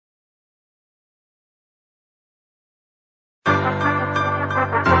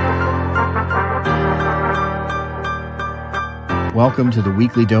Welcome to the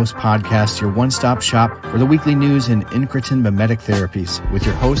Weekly Dose Podcast, your one-stop shop for the weekly news in incretin mimetic therapies, with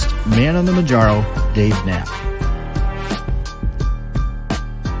your host, ManOnMounjaro, Dave Nabbed.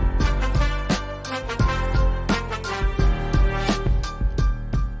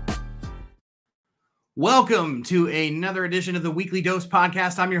 Welcome to another edition of the Weekly Dose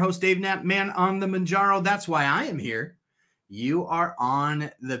Podcast. I'm your host, Dave Nabbed, ManOnMounjaro. That's why I am here. You are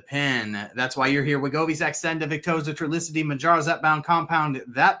on the pen. That's why you're here. Wegovy, Saxenda, Victoza, Trulicity, Mounjaro, Zepbound, Compound,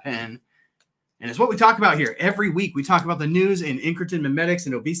 that pen. And it's what we talk about here. Every week, we talk about the news in incretin mimetics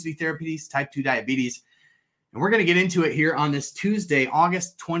and obesity therapies, type 2 diabetes. And we're going to get into it here on this Tuesday,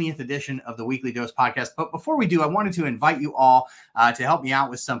 August 20th edition of the Weekly Dose Podcast. But before we do, I wanted to invite you all to help me out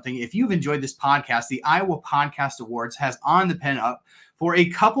with something. If you've enjoyed this podcast, the Iowa Podcast Awards has OnThePen up for a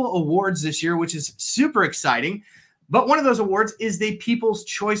couple awards this year, which is super exciting. But one of those awards is the People's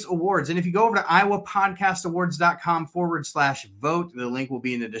Choice Awards. And if you go over to iowapodcastawards.com/vote, the link will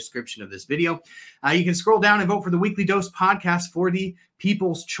be in the description of this video. You can scroll down and vote for the Weekly Dose Podcast for the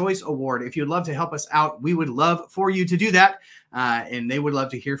People's Choice Award. If you'd love to help us out, we would love for you to do that. And they would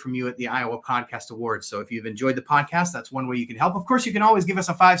love to hear from you at the Iowa Podcast Awards. So if you've enjoyed the podcast, that's one way you can help. Of course, you can always give us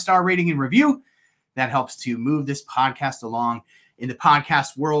a 5-star rating and review. That helps to move this podcast along in the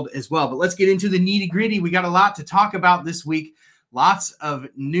podcast world as well. But let's get into the nitty-gritty. We got a lot to talk about this week. Lots of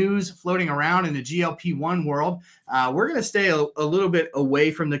news floating around in the GLP-1 world. We're going to stay a little bit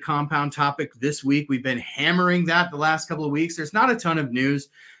away from the compound topic this week. We've been hammering that the last couple of weeks. There's not a ton of news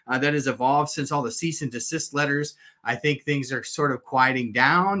that has evolved since all the cease and desist letters. I think things are sort of quieting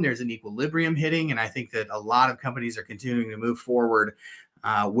down. There's an equilibrium hitting, and I think that a lot of companies are continuing to move forward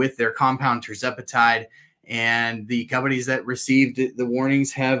with their compound tirzepatide. And the companies that received the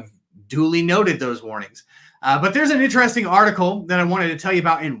warnings have duly noted those warnings. But there's an interesting article that I wanted to tell you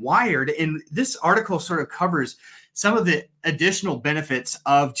about in Wired. And this article sort of covers some of the additional benefits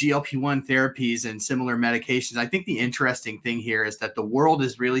of GLP-1 therapies and similar medications. I think the interesting thing here is that the world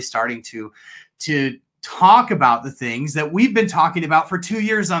is really starting to talk about the things that we've been talking about for 2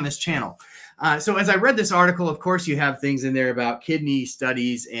 years on this channel. So as I read this article, of course, you have things in there about kidney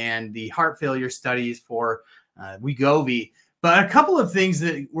studies and the heart failure studies for Wegovy. But a couple of things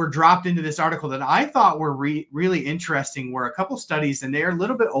that were dropped into this article that I thought were really interesting were a couple studies, and they're a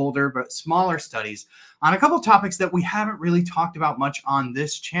little bit older, but smaller studies on a couple topics that we haven't really talked about much on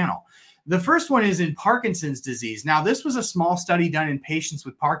this channel. The first one is in Parkinson's disease. Now, this was a small study done in patients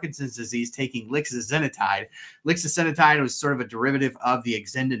with Parkinson's disease taking lixisenatide. Lixisenatide was sort of a derivative of the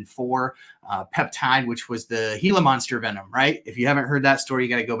exendin-4 peptide, which was the Gila monster venom, right? If you haven't heard that story, you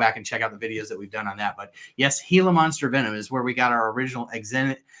got to go back and check out the videos that we've done on that. But yes, Gila monster venom is where we got our original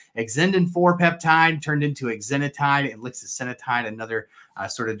exendin-4 peptide turned into exenatide, and lixisenatide, another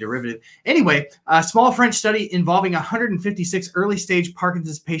sort of derivative. Anyway, a small French study involving 156 early-stage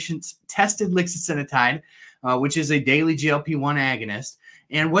Parkinson's patients tested lixisenatide, which is a daily GLP-1 agonist.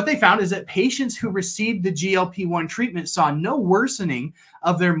 And what they found is that patients who received the GLP-1 treatment saw no worsening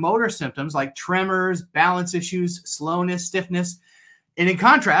of their motor symptoms like tremors, balance issues, slowness, stiffness. And in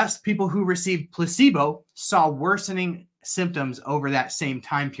contrast, people who received placebo saw worsening symptoms over that same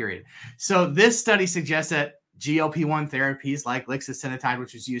time period. So this study suggests that GLP-1 therapies like lixisenatide,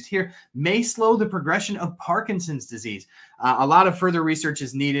 which is used here, may slow the progression of Parkinson's disease. A lot of further research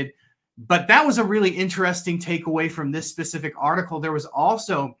is needed, but that was a really interesting takeaway from this specific article. There was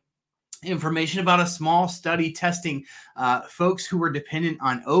also information about a small study testing folks who were dependent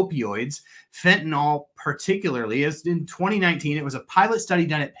on opioids, fentanyl particularly. As in 2019, it was a pilot study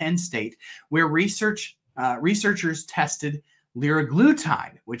done at Penn State where researchers tested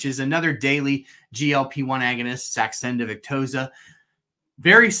liraglutide, which is another daily GLP-1 agonist, Saxenda, Victoza.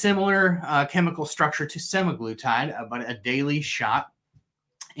 Very similar chemical structure to semaglutide, but a daily shot.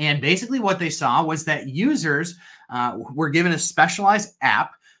 And basically what they saw was that users were given a specialized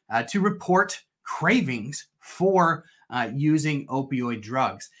app to report cravings for using opioid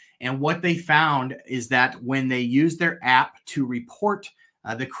drugs. And what they found is that when they used their app to report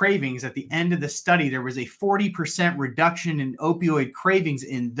the cravings at the end of the study, there was a 40% reduction in opioid cravings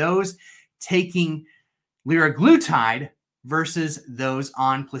in those taking liraglutide versus those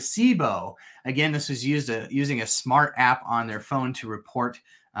on placebo. Again, this was using a smart app on their phone to report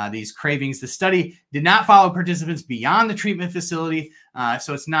these cravings. The study did not follow participants beyond the treatment facility,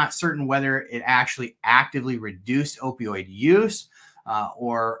 so it's not certain whether it actually actively reduced opioid use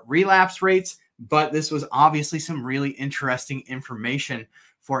or relapse rates. But this was obviously some really interesting information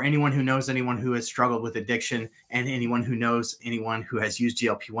for anyone who knows anyone who has struggled with addiction and anyone who knows anyone who has used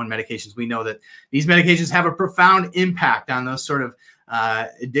GLP-1 medications. We know that these medications have a profound impact on those sort of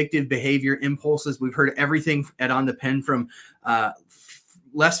addictive behavior impulses. We've heard everything at OnThePen from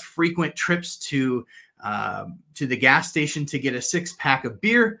less frequent trips to the gas station to get a 6-pack of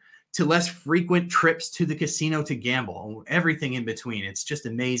beer, to less frequent trips to the casino to gamble, everything in between. It's just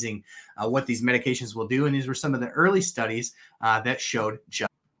amazing what these medications will do. And these were some of the early studies that showed just.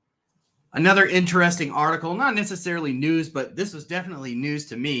 Another interesting article, not necessarily news, but this was definitely news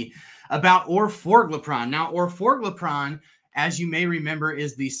to me, about Orforglipron. Now, Orforglipron, as you may remember,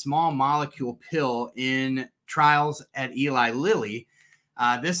 is the small molecule pill in trials at Eli Lilly.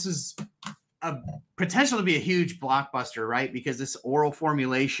 This is a potential to be a huge blockbuster, right? Because this oral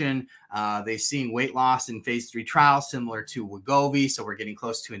formulation, they've seen weight loss in phase 3 trials similar to Wegovy. So we're getting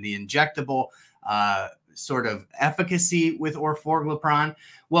close to the injectable sort of efficacy with Orforglipron.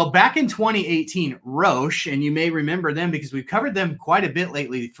 Well, back in 2018, Roche, and you may remember them because we've covered them quite a bit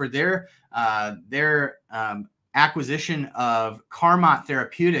lately for their acquisition of Carmot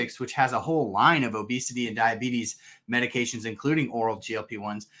Therapeutics, which has a whole line of obesity and diabetes medications, including oral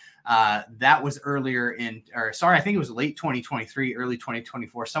GLP-1s. That was earlier in, or sorry, I think it was late 2023, early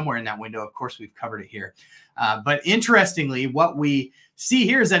 2024, somewhere in that window. Of course, we've covered it here. But interestingly, what we see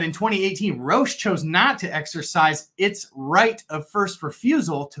here is that in 2018, Roche chose not to exercise its right of first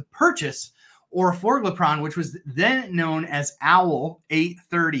refusal to purchase Orforglipron, which was then known as OWL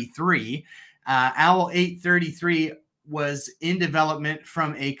 833. OWL 833 was in development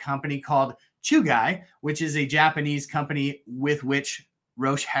from a company called Chugai, which is a Japanese company with which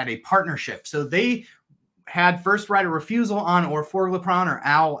Roche had a partnership. So they had first right of refusal on Orforglipron, or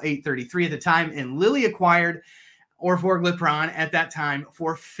OWL 833 at the time, and Lilly acquired Orforglipron at that time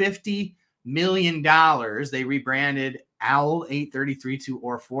for $50 million. They rebranded OWL 833 to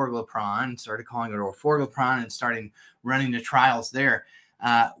Orforglipron, started calling it Orforglipron, and starting running the trials there.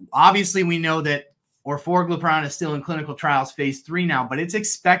 Obviously, we know that Orforglipron is still in clinical trials phase 3 now, but it's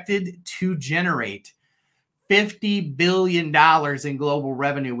expected to generate $50 billion in global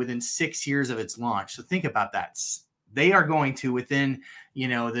revenue within 6 years of its launch. So think about that. They are going to, within,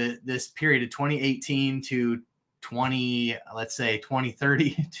 this period of 2018 to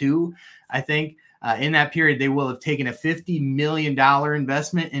 2032, I think, in that period, they will have taken a $50 million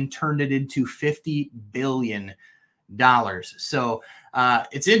investment and turned it into $50 billion. So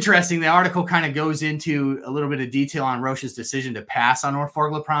it's interesting. The article kind of goes into a little bit of detail on Roche's decision to pass on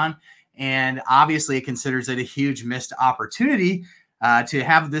Orforglipron. And obviously, it considers it a huge missed opportunity to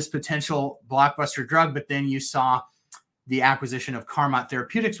have this potential blockbuster drug. But then you saw the acquisition of Carmot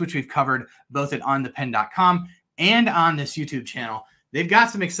Therapeutics, which we've covered both at OnThePen.com and on this YouTube channel. They've got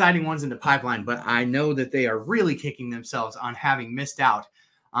some exciting ones in the pipeline, but I know that they are really kicking themselves on having missed out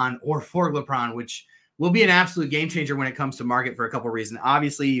on Orforglipron, which will be an absolute game changer when it comes to market for a couple of reasons.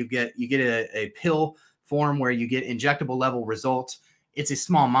 Obviously, you get a pill form where you get injectable level results. It's a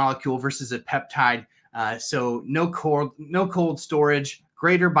small molecule versus a peptide, so no cold storage,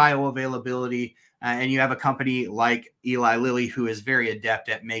 greater bioavailability, and you have a company like Eli Lilly who is very adept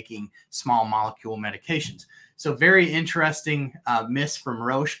at making small molecule medications. So very interesting miss from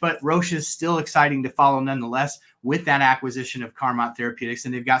Roche, but Roche is still exciting to follow nonetheless with that acquisition of Carmot Therapeutics,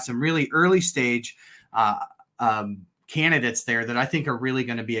 and they've got some really early stage candidates there that I think are really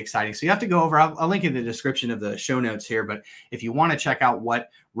going to be exciting. So you have to go over, I'll link in the description of the show notes here, but if you want to check out what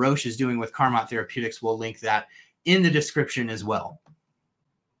Roche is doing with Carmot Therapeutics, we'll link that in the description as well.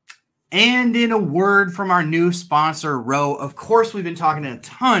 And in a word from our new sponsor, Ro, of course, we've been talking a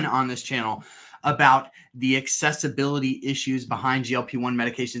ton on this channel about the accessibility issues behind GLP-1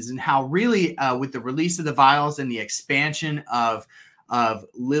 medications and how really with the release of the vials and the expansion of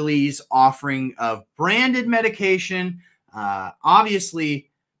Lilly's offering of branded medication, obviously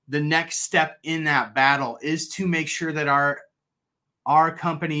the next step in that battle is to make sure that our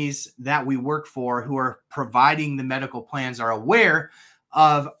companies that we work for who are providing the medical plans are aware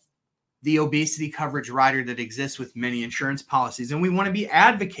of the obesity coverage rider that exists with many insurance policies. And we want to be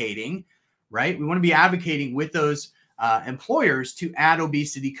advocating, right? We want to be advocating with those employers to add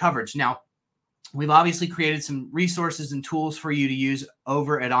obesity coverage. Now, we've obviously created some resources and tools for you to use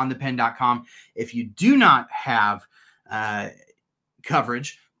over at OnThePen.com if you do not have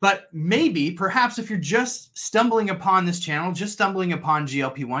coverage. But maybe, perhaps if you're just stumbling upon this channel, just stumbling upon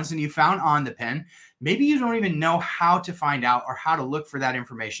GLP-1s and you found OnThePen, maybe you don't even know how to find out or how to look for that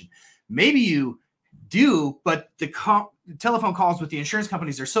information. Maybe you do, but the telephone calls with the insurance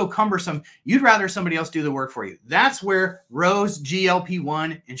companies are so cumbersome, you'd rather somebody else do the work for you. That's where Ro's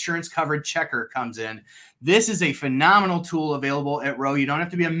GLP-1 insurance coverage checker comes in. This is a phenomenal tool available at Ro. You don't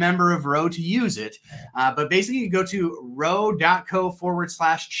have to be a member of Ro to use it, but basically you go to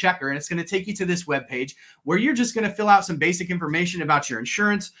ro.co/checker, and it's going to take you to this webpage where you're just going to fill out some basic information about your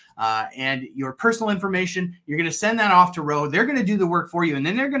insurance and your personal information. You're going to send that off to Ro. They're going to do the work for you, and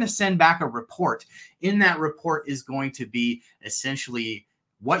then they're going to send back a report. In that report is going to be essentially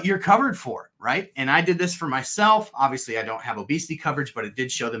what you're covered for, right? And I did this for myself. Obviously, I don't have obesity coverage, but it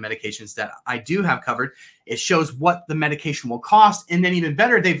did show the medications that I do have covered. It shows what the medication will cost. And then even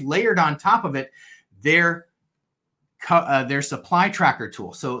better, they've layered on top of it their supply tracker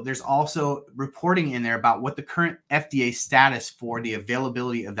tool. So there's also reporting in there about what the current FDA status for the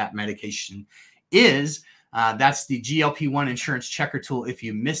availability of that medication is. That's the GLP-1 insurance checker tool. If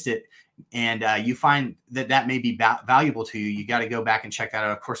you missed it, and you find that may be valuable to you, you got to go back and check that out.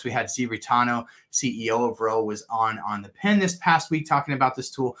 Of course, we had Z Ritano, CEO of Ro, was on the pen this past week talking about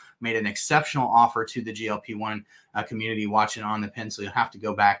this tool, made an exceptional offer to the GLP-1 community watching on the pen. So you'll have to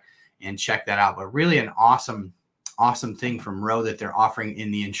go back and check that out. But really an awesome thing from Ro that they're offering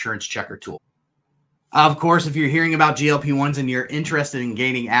in the insurance checker tool. Of course, if you're hearing about GLP-1s and you're interested in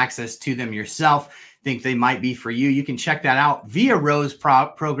gaining access to them yourself, think they might be for you, you can check that out via Ro's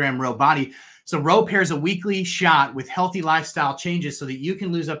program, Ro Body. So Ro pairs a weekly shot with healthy lifestyle changes so that you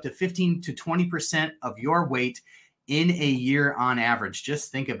can lose up to 15 to 20% of your weight in a year on average.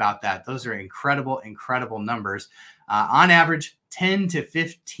 Just think about that. Those are incredible numbers. On average, 10 to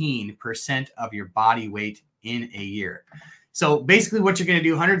 15% of your body weight in a year. So basically what you're going to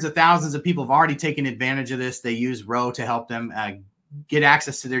do, hundreds of thousands of people have already taken advantage of this. They use Ro to help them get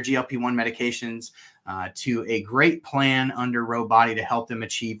access to their GLP-1 medications, to a great plan under Ro Body to help them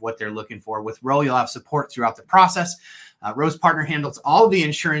achieve what they're looking for. With Ro, you'll have support throughout the process. Ro's partner handles all of the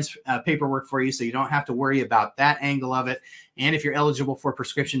insurance paperwork for you, so you don't have to worry about that angle of it. And if you're eligible for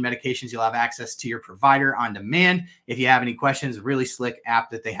prescription medications, you'll have access to your provider on demand. If you have any questions, really slick app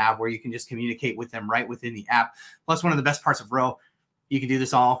that they have where you can just communicate with them right within the app. Plus, one of the best parts of Ro, you can do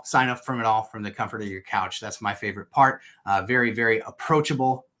this all, sign up from it all from the comfort of your couch. That's my favorite part. Very, very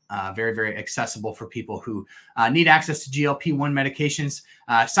approachable, very, very accessible for people who need access to GLP-1 medications.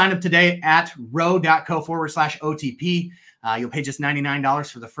 Sign up today at ro.co/OTP. You'll pay just $99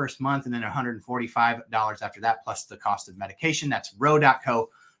 for the first month and then $145 after that, plus the cost of medication. That's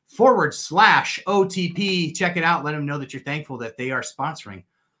ro.co/OTP. Check it out. Let them know that you're thankful that they are sponsoring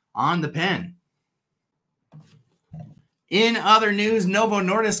On the Pen. In other news, Novo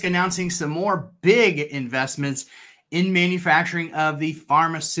Nordisk announcing some more big investments in manufacturing of the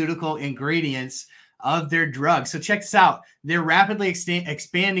pharmaceutical ingredients of their drugs. So check this out. They're rapidly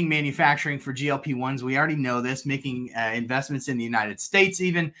expanding manufacturing for GLP-1s. We already know this, making investments in the United States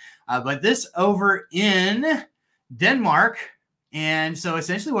even, but this over in Denmark. And so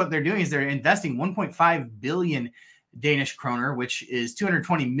essentially what they're doing is they're investing 1.5 billion Danish kroner, which is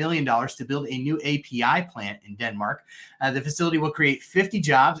 $220 million to build a new API plant in Denmark. The facility will create 50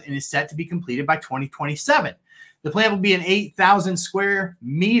 jobs and is set to be completed by 2027. The plant will be in 8,000 square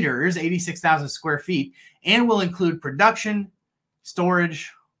meters, 86,000 square feet, and will include production,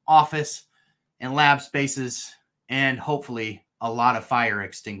 storage, office, and lab spaces, and hopefully a lot of fire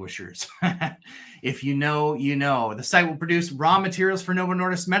extinguishers. If you know, you know. The site will produce raw materials for Novo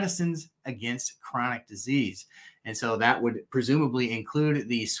Nordisk medicines against chronic disease. And so that would presumably include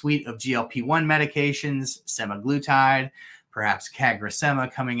the suite of GLP-1 medications, Semaglutide, perhaps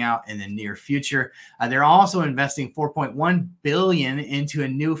CagriSema coming out in the near future. They're also investing $4.1 billion into a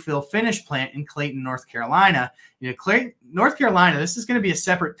new fill finish plant in Clayton, North Carolina. North Carolina, this is going to be a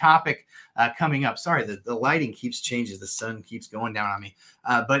separate topic coming up. Sorry, the lighting keeps changing. The sun keeps going down on me.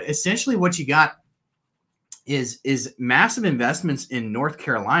 But essentially what you got is massive investments in North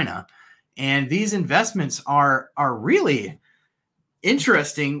Carolina. And these investments are really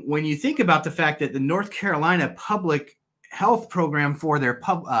interesting when you think about the fact that the North Carolina public health program for their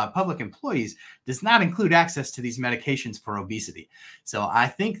public employees does not include access to these medications for obesity. So I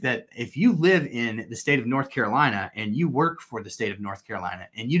think that if you live in the state of North Carolina and you work for the state of North Carolina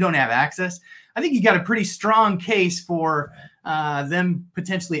and you don't have access, I think you got a pretty strong case for them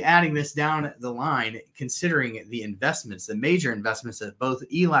potentially adding this down the line, considering the investments, the major investments that both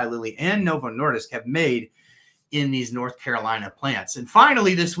Eli Lilly and Novo Nordisk have made in these North Carolina plants. And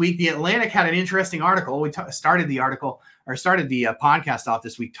finally, this week, The Atlantic had an interesting article. We started the podcast off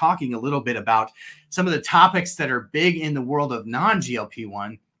this week talking a little bit about some of the topics that are big in the world of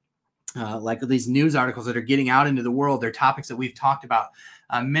non-GLP-1, like these news articles that are getting out into the world. They're topics that we've talked about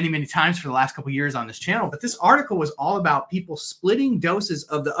many, many times for the last couple of years on this channel. But this article was all about people splitting doses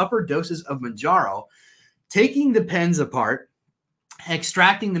of the upper doses of MOUNJARO, taking the pens apart,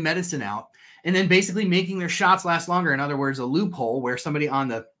 extracting the medicine out, and then basically making their shots last longer. In other words, a loophole where somebody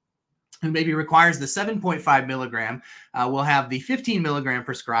who maybe requires the 7.5 milligram will have the 15 milligram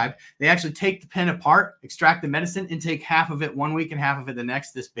prescribed. They actually take the pen apart, extract the medicine, and take half of it one week and half of it the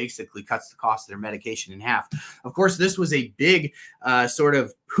next. This basically cuts the cost of their medication in half. Of course, this was a big sort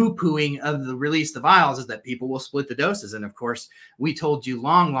of poo-pooing of the release the vials, is that people will split the doses. And of course, we told you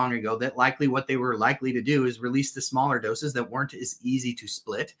long, long ago that likely what they were likely to do is release the smaller doses that weren't as easy to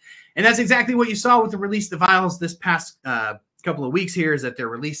split. And that's exactly what you saw with the release the vials this past couple of weeks here, is that they're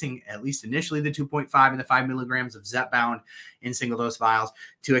releasing, at least initially, the 2.5 and the 5 milligrams of Zepbound in single dose vials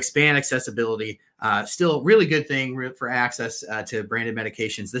to expand accessibility. Still really good thing for access to branded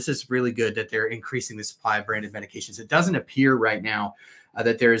medications. This is really good that they're increasing the supply of branded medications. It doesn't appear right now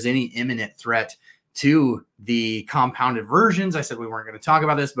that there is any imminent threat to the compounded versions. I said we weren't going to talk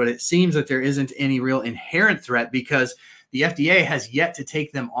about this, but it seems that there isn't any real inherent threat because the FDA has yet to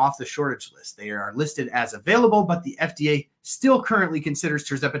take them off the shortage list. They are listed as available, but the FDA still currently considers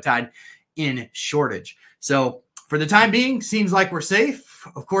tirzepatide in shortage. So for the time being, seems like we're safe.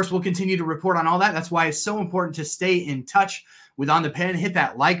 Of course, we'll continue to report on all that. That's why it's so important to stay in touch with OnThePen. Hit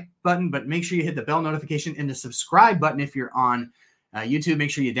that like button, but make sure you hit the bell notification and the subscribe button if you're on YouTube.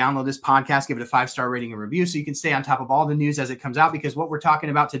 Make sure you download this podcast, give it a 5-star rating and review so you can stay on top of all the news as it comes out, because what we're talking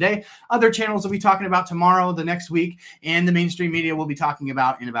about today, other channels will be talking about tomorrow, the next week, and the mainstream media will be talking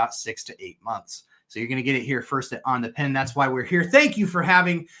about in about 6 to 8 months. So you're going to get it here first at OnThePen. That's why we're here. Thank you for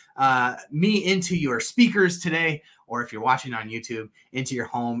having me into your speakers today, or if you're watching on YouTube, into your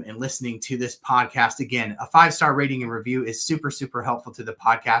home and listening to this podcast. Again, a 5-star rating and review is super, super helpful to the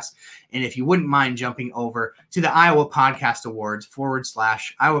podcast. And if you wouldn't mind jumping over to the Iowa Podcast Awards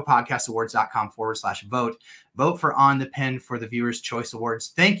 /IowaPodcastAwards.com/vote. Vote for OnThePen for the Viewers' Choice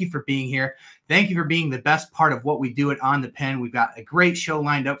Awards. Thank you for being here. Thank you for being the best part of what we do at OnThePen. We've got a great show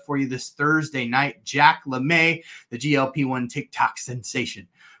lined up for you this Thursday night. Jack LeMay, the GLP-1 TikTok sensation,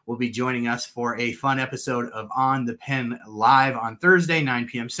 will be joining us for a fun episode of OnThePen live on Thursday, 9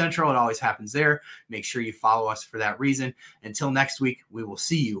 p.m. Central. It always happens there. Make sure you follow us for that reason. Until next week, we will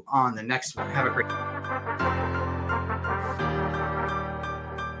see you on the next one. Have a great